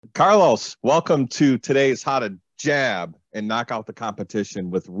Carlos, welcome to today's How to Jab and Knock Out the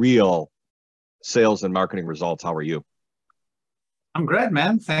Competition with Real Sales and Marketing Results. How are you? I'm great,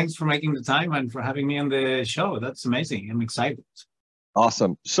 man. Thanks for making the time and for having me on the show. That's amazing. I'm excited.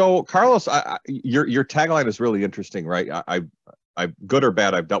 Awesome. So, Carlos, your tagline is really interesting, right? I good or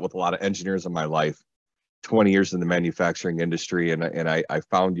bad, I've dealt with a lot of engineers in my life, 20 years in the manufacturing industry, and I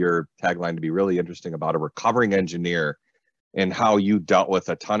found your tagline to be really interesting about a recovering engineer and how you dealt with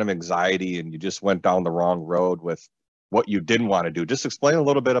a ton of anxiety and you just went down the wrong road with what you didn't want to do. Just explain a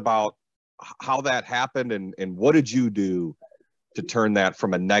little bit about how that happened and what did you do to turn that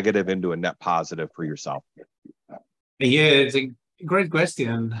from a negative into a net positive for yourself? Yeah, it's a great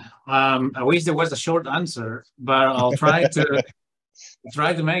question. I wish there was a short answer, but I'll try to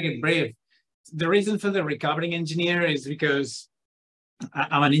make it brief. The reason for the recovering engineer is because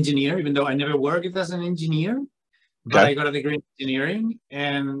I'm an engineer, even though I never worked as an engineer, but I got a degree in engineering,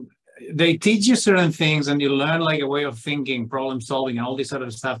 and they teach you certain things and you learn like a way of thinking, problem solving, and all this sort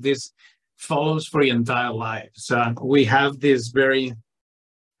of stuff. This follows for your entire life. So we have this very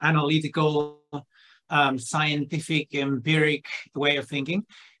analytical, scientific, empiric way of thinking,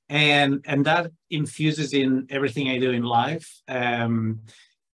 and that infuses in everything I do in life. And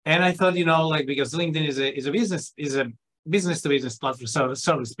I thought, because LinkedIn is a business to business platform,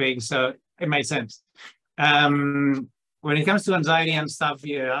 so to speak, so it made sense. When it comes to anxiety and stuff,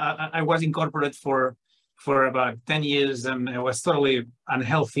 yeah, I was in corporate for about 10 years, and I was totally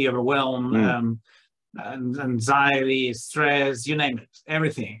unhealthy, overwhelmed, and anxiety, stress, you name it,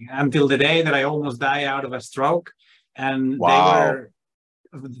 everything, until the day that I almost died out of a stroke. And the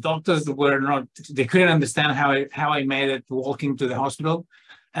doctors they couldn't understand how I made it walking to the hospital.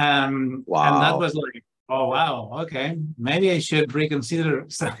 And that was like, oh, wow, okay, maybe I should reconsider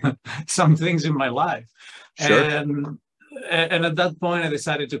some things in my life. Sure. And at that point, I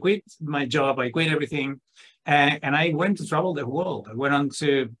decided to quit my job. I quit everything, and I went to travel the world.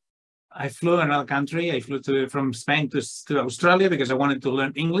 I flew another country. I flew from Spain to Australia because I wanted to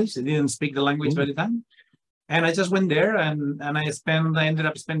learn English. I didn't speak the language by the time. And I just went there, and I ended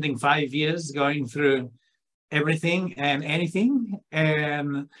up spending 5 years going through everything and anything.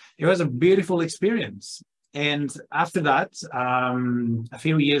 And it was a beautiful experience. And after that, a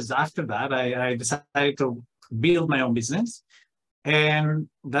few years after that, I decided to build my own business. And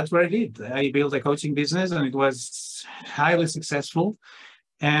that's what I did. I built a coaching business, and it was highly successful.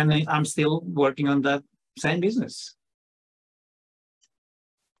 And I'm still working on that same business.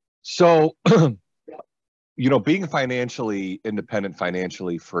 So, being financially independent,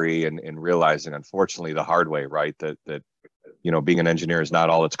 financially free, and realizing, unfortunately, the hard way, right, that being an engineer is not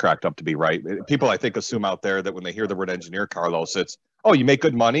all it's cracked up to be, right? People, I think, assume out there that when they hear the word engineer, Carlos, it's, oh, you make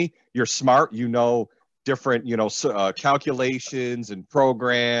good money, you're smart, different, calculations and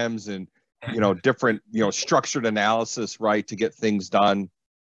programs and, different, structured analysis, right, to get things done.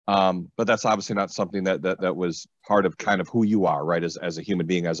 But that's obviously not something that was part of kind of who you are, right, as a human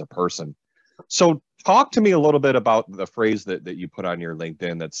being, as a person. So talk to me a little bit about the phrase that you put on your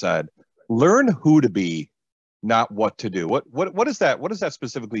LinkedIn that said, learn who to be, not what to do. What does that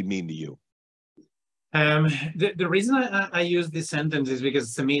specifically mean to you? The reason I use this sentence is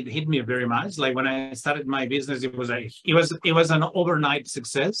because to me it hit me very much. Like when I started my business, it was an overnight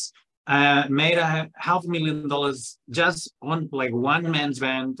success. Made $500,000 just on like one man's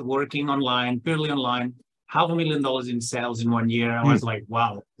band, working online, purely online. $500,000 in sales in 1 year. I was like,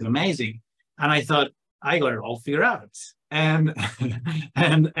 wow, it's amazing. And I thought, I got it all figured out. And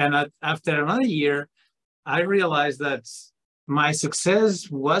after another year, I realized that my success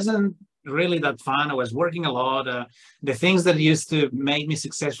wasn't really that fun. I was working a lot. The things that used to make me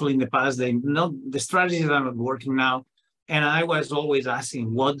successful in the past, the strategies that are not working now. And I was always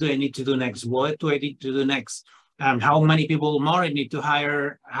asking, what do I need to do next? What do I need to do next? How many people more I need to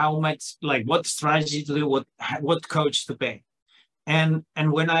hire? How much, like what strategy to do? What coach to pay? And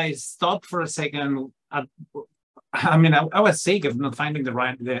when I stopped for a second, I was sick of not finding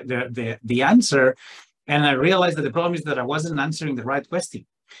the answer. And I realized that the problem is that I wasn't answering the right question.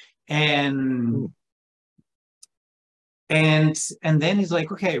 And then it's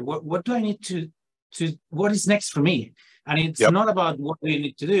like, okay, what do I need to what is next for me? And it's not about what you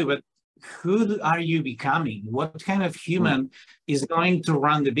need to do, but who are you becoming? What kind of human is going to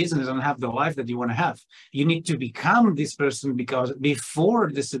run the business and have the life that you want to have? You need to become this person because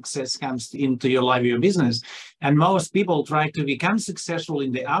before the success comes into your life, your business. And most people try to become successful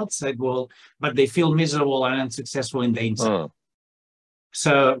in the outside world, but they feel miserable and unsuccessful in the inside.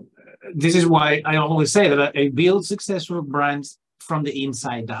 So this is why I always say that I build successful brands from the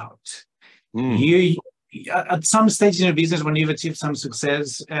inside out. at some stage in your business, when you've achieved some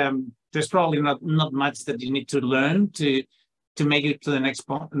success, there's probably not much that you need to learn to make it to the next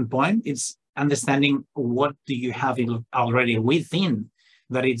point. It's understanding what do you have already within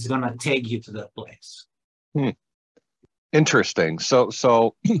that it's going to take you to that place. Interesting.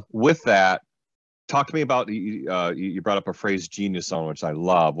 So with that, talk to me about, you brought up a phrase, genius zone, which I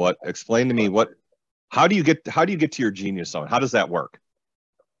love. Explain to me how do you get to your genius zone? How does that work?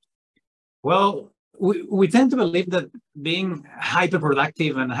 Well, we tend to believe that being hyper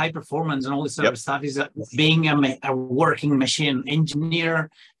productive and high performance and all this other stuff is being a working machine, engineer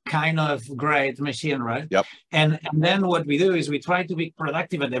kind of great machine, right? Yep. And then what we do is we try to be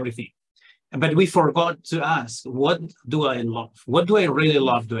productive at everything, but we forgot to ask, what do I love? What do I really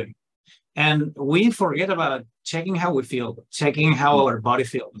love doing? And we forget about checking how we feel, checking how our body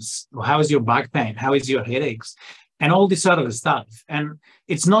feels. How is your back pain? How is your headaches? And all this sort of stuff. And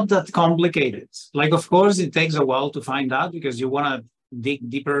it's not that complicated. Like, of course, it takes a while to find out because you want to dig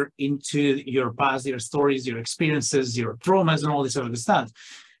deeper into your past, your stories, your experiences, your traumas, and all this sort of stuff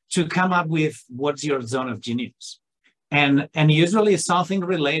to come up with what's your zone of genius. And usually it's something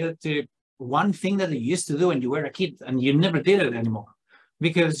related to one thing that you used to do when you were a kid and you never did it anymore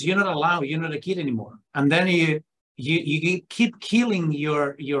because you're not allowed, you're not a kid anymore. And then you keep killing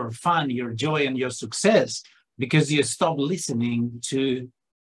your fun, your joy, and your success because you stop listening to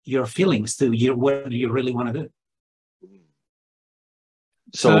your feelings, to what you really want to do.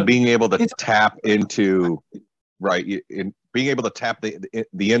 So being able to tap into, being able to tap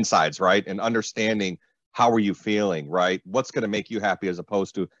the insides, right? And understanding how are you feeling, right? What's going to make you happy as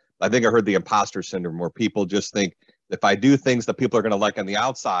opposed to, I think I heard the imposter syndrome where people just think if I do things that people are going to like on the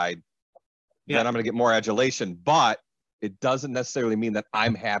outside, then I'm going to get more adulation, but it doesn't necessarily mean that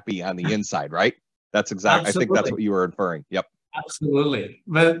I'm happy on the inside, right? That's exactly, I think that's what you were inferring. Yep. Absolutely.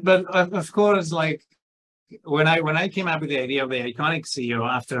 But of course, like when I came up with the idea of the iconic CEO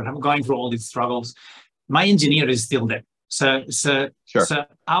after going through all these struggles, my engineer is still there. So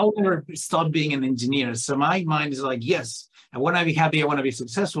I'll never stop being an engineer. So my mind is like, yes, I want to be happy, I want to be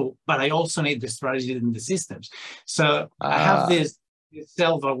successful, but I also need the strategy and the systems. So I have this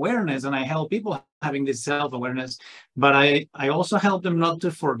self-awareness and I help people having this self-awareness, but I also help them not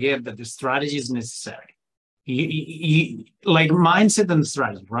to forget that the strategy is necessary. You like mindset and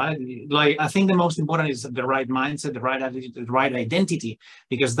strategy, right? Like I think the most important is the right mindset, the right attitude, the right identity,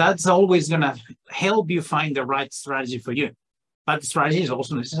 because that's always going to help you find the right strategy for you. But the strategy is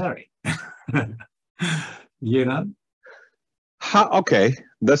also necessary. You know? Okay.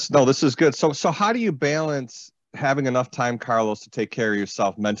 This is good. So how do you balance having enough time, Carlos, to take care of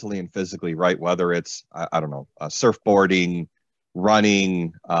yourself mentally and physically, right? Whether it's, I don't know, surfboarding,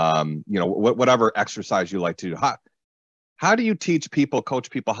 running, whatever exercise you like to do. How do you teach people, coach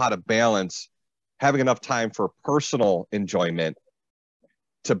people how to balance having enough time for personal enjoyment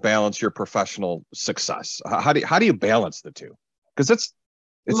to balance your professional success? How do you balance the two? Because it's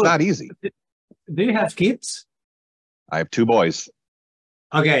not easy. Do you have kids? I have 2 boys.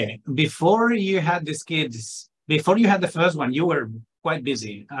 Okay. Before you had these kids, before you had the first one, you were quite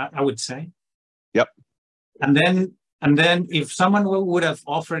busy, I would say. Yep. And then if someone would have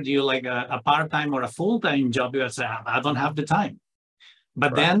offered you like a part-time or a full-time job, you would say, I don't have the time.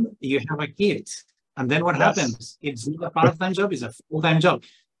 But then you have a kid. And then what happens? It's not a part-time job, it's a full-time job.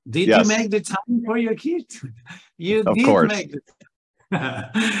 Did you make the time for your kid? You did make the time.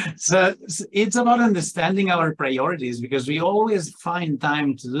 So it's about understanding our priorities because we always find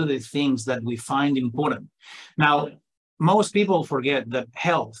time to do the things that we find important. Now, most people forget that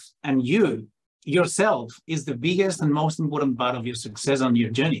health and yourself is the biggest and most important part of your success on your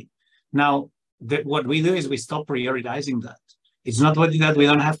journey. Now, what we do is we stop prioritizing that. It's not that we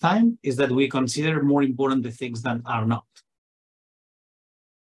don't have time, it's that we consider more important the things that are not.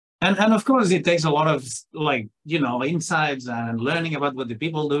 And of course, it takes a lot of insights and learning about what the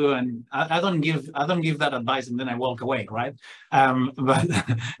people do. And I don't give that advice and then I walk away, right?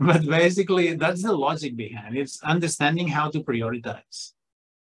 But basically, that's the logic behind it. It's understanding how to prioritize.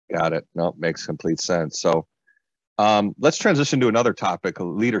 Got it. No, makes complete sense. So let's transition to another topic,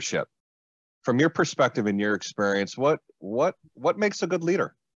 leadership. From your perspective and your experience, what makes a good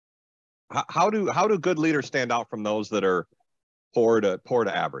leader? How do good leaders stand out from those that are poor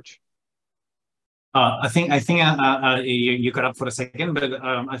to average? I think you cut up for a second, but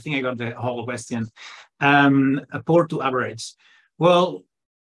I think I got the whole question. Poor to average. Well,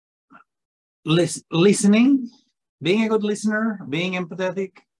 listening, being a good listener, being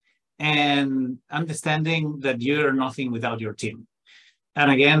empathetic, and understanding that you're nothing without your team. And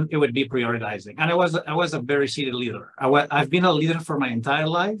again, it would be prioritizing. And I was a very shitty leader. I've been a leader for my entire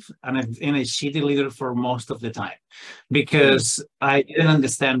life, and I've been a shitty leader for most of the time because I didn't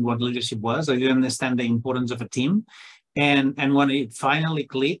understand what leadership was. I didn't understand the importance of a team. And when it finally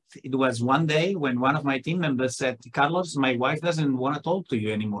clicked, it was one day when one of my team members said, Carlos, my wife doesn't want to talk to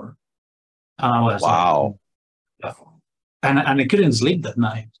you anymore. And I was Wow. like, oh. And I couldn't sleep that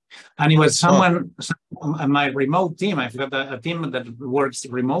night. And it was someone my remote team. I've got a team that works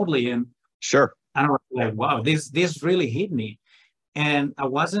remotely, and Sure. I was like, wow, this really hit me. And I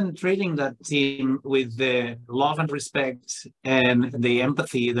wasn't treating that team with the love and respect and the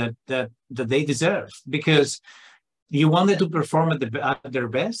empathy that they deserve, because you want them to perform at their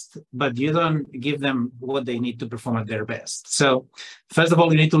best, but you don't give them what they need to perform at their best. So first of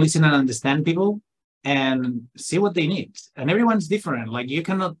all, you need to listen and understand people and see what they need. And everyone's different. Like, you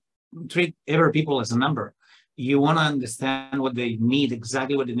cannot treat every people as a number. You want to understand what they need,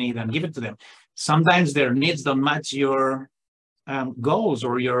 exactly what they need, and give it to them. Sometimes their needs don't match your goals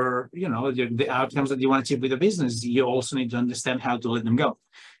or the outcomes that you want to achieve with the business. You also need to understand how to let them go.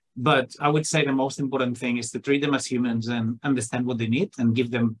 But I would say the most important thing is to treat them as humans and understand what they need and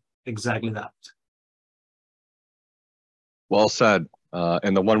give them exactly that. Well said.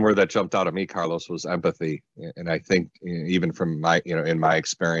 And the one word that jumped out at me, Carlos, was empathy. And I think even from my, in my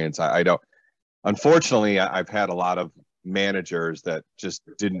experience, I don't, unfortunately, I've had a lot of managers that just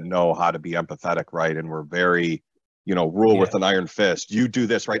didn't know how to be empathetic, right? And were very, rule with an iron fist. You do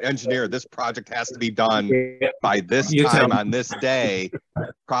this, right? Engineer, this project has to be done by this time on this day.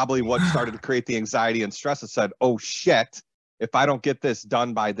 Probably what started to create the anxiety and stress. It said, oh shit, if I don't get this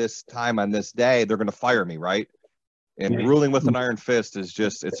done by this time on this day, they're going to fire me, right? And ruling with an iron fist is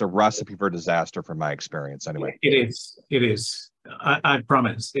just, it's a recipe for disaster from my experience anyway. It is. I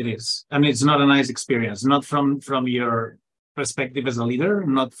promise it is. And it's not a nice experience, not from your perspective as a leader,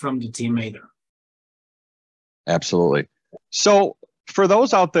 not from the team either. Absolutely. So for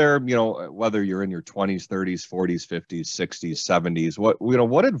those out there, whether you're in your 20s, 30s, 40s, 50s, 60s, 70s,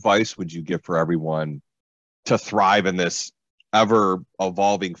 what advice would you give for everyone to thrive in this ever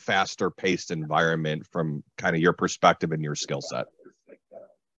evolving, faster paced environment from kind of your perspective and your skill set?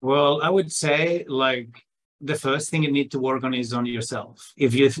 Well, I would say, like, the first thing you need to work on is on yourself.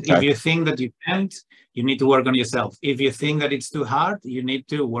 If you think that you can't, you need to work on yourself. If you think that it's too hard, you need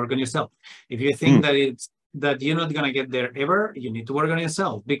to work on yourself. If you think that you're not going to get there ever, you need to work on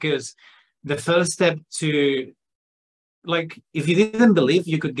yourself. Because the first step to, like, if you didn't believe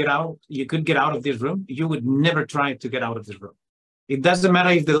you could get out of this room, you would never try to get out of this room. It doesn't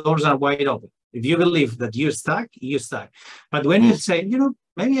matter if the doors are wide open. If you believe that you're stuck, you're stuck. But when you say,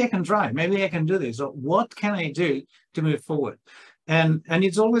 maybe I can try, maybe I can do this, or what can I do to move forward? And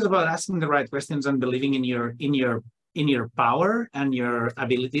it's always about asking the right questions and believing in your power and your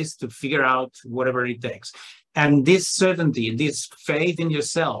abilities to figure out whatever it takes. And this certainty, this faith in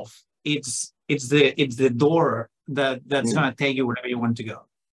yourself, it's the door that's going to take you wherever you want to go.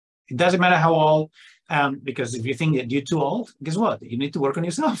 It doesn't matter how old, because if you think that you're too old, guess what? You need to work on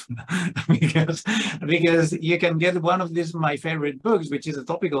yourself. because you can get one of these, my favorite books, which is a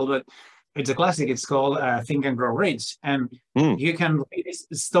topical, but it's a classic. It's called Think and Grow Rich. And you can read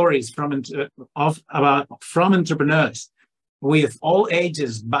stories from entrepreneurs with all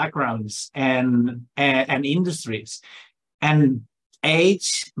ages, backgrounds, and industries. And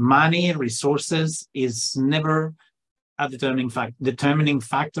age, money, resources is never a determining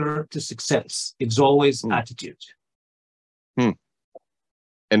factor to success. It's always attitude. And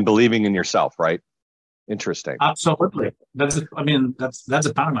believing in yourself, right? Interesting. Absolutely. That's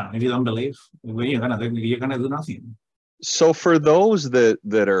a paramount. If you don't believe, you're gonna do nothing. So for those that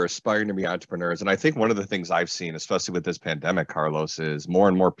are aspiring to be entrepreneurs, and I think one of the things I've seen, especially with this pandemic, Carlos, is more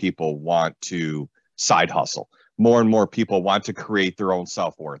and more people want to side hustle. More and more people want to create their own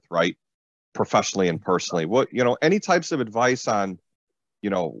self-worth, right? Professionally and personally. What, any types of advice on,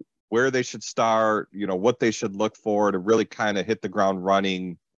 where they should start, what they should look for to really kind of hit the ground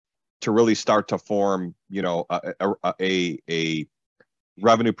running, to really start to form, a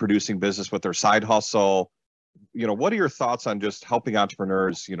revenue producing business with their side hustle? What are your thoughts on just helping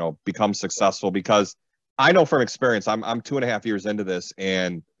entrepreneurs, become successful? Because I know from experience, I'm 2.5 years into this,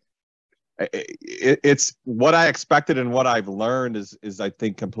 and it's what I expected and what I've learned is I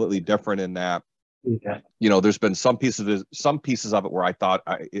think completely different in that. There's been some pieces of it where I thought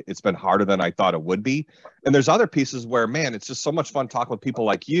it's been harder than I thought it would be, and there's other pieces where, man, it's just so much fun talking with people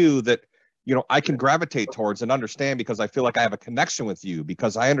like you that I can gravitate towards and understand, because I feel like I have a connection with you,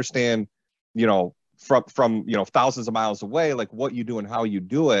 because I understand from thousands of miles away, like what you do and how you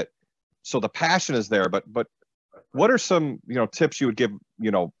do it. So the passion is there, but what are some, tips you would give,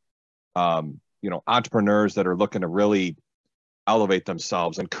 entrepreneurs that are looking to really elevate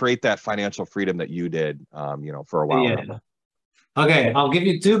themselves and create that financial freedom that you did, for a while? Yeah. Okay, I'll give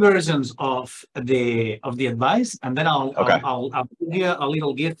you two versions of the advice, and then I'll give you a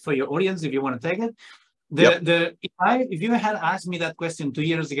little gift for your audience if you want to take it. If you had asked me that question 2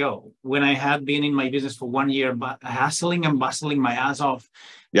 years ago, when I had been in my business for 1 year, but hustling and bustling my ass off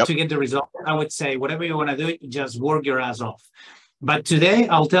to get the result, I would say, whatever you want to do, just work your ass off. But today,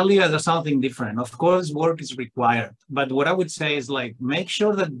 I'll tell you there's something different. Of course, work is required. But what I would say is, like, make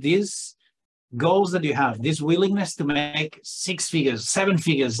sure that these goals that you have, this willingness to make 6 figures, 7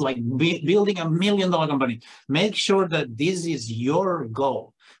 figures, like building $1 million company, make sure that this is your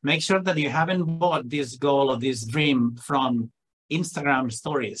goal. Make sure that you haven't bought this goal or this dream from Instagram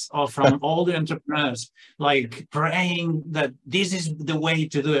stories or from all the entrepreneurs, like praying that this is the way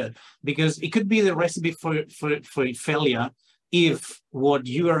to do it, because it could be the recipe for failure if what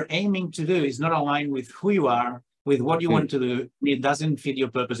you are aiming to do is not aligned with who you are, with what you want to do. It doesn't fit your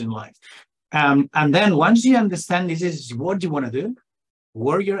purpose in life. And then once you understand this is what you want to do,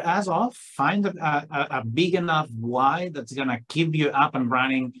 work your ass off, find a big enough why that's going to keep you up and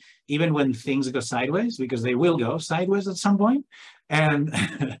running, even when things go sideways, because they will go sideways at some point. And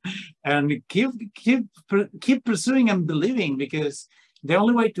and keep pursuing and believing, because the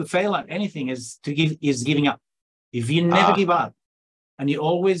only way to fail at anything is giving up. If you never give up, and you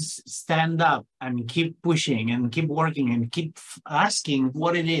always stand up and keep pushing and keep working and keep asking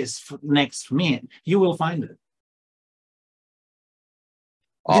what it is next for me, you will find it.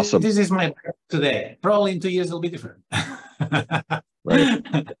 Awesome. This is my today. Probably in 2 years it'll be different. Right.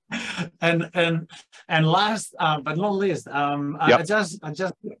 And last but not least, I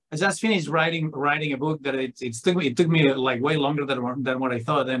just finished writing a book that it took me like way longer than what I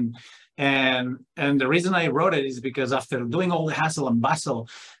thought. And the reason I wrote it is because after doing all the hustle and bustle,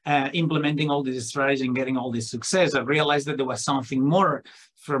 implementing all this strategy and getting all this success, I realized that there was something more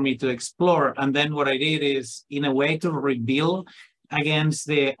for me to explore. And then what I did is, in a way, to rebuild against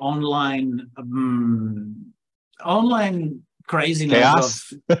the online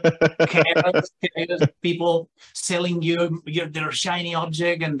craziness of chaos, people selling you their shiny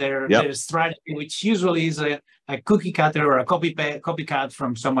object and their strategy, which usually is a cookie cutter or a copycat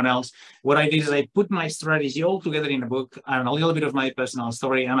from someone else. What I did is I put my strategy all together in a book and a little bit of my personal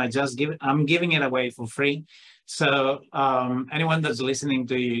story, and I'm giving it away for free. So anyone that's listening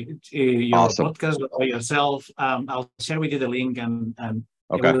to your podcast or yourself, I'll share with you the link, and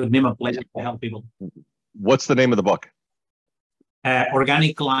it would be my pleasure to help people. What's the name of the book?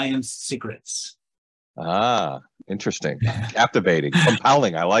 Organic Clients Secrets. Interesting, captivating,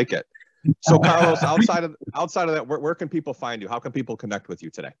 compelling. I like it. So, Carlos, outside of that, where can people find you? How can people connect with you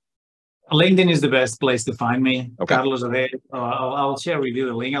today? LinkedIn is the best place to find me. Carlos Adell. I'll share with you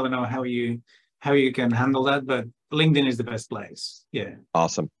the link. I don't know how you can handle that, but LinkedIn is the best place. Yeah.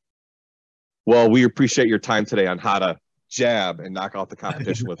 Awesome. Well, we appreciate your time today on how to jab and knock out the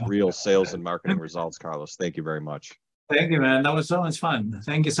competition with real sales and marketing results, Carlos. Thank you very much. Thank you, man. That was so much fun.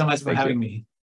 Thank you so much for having me.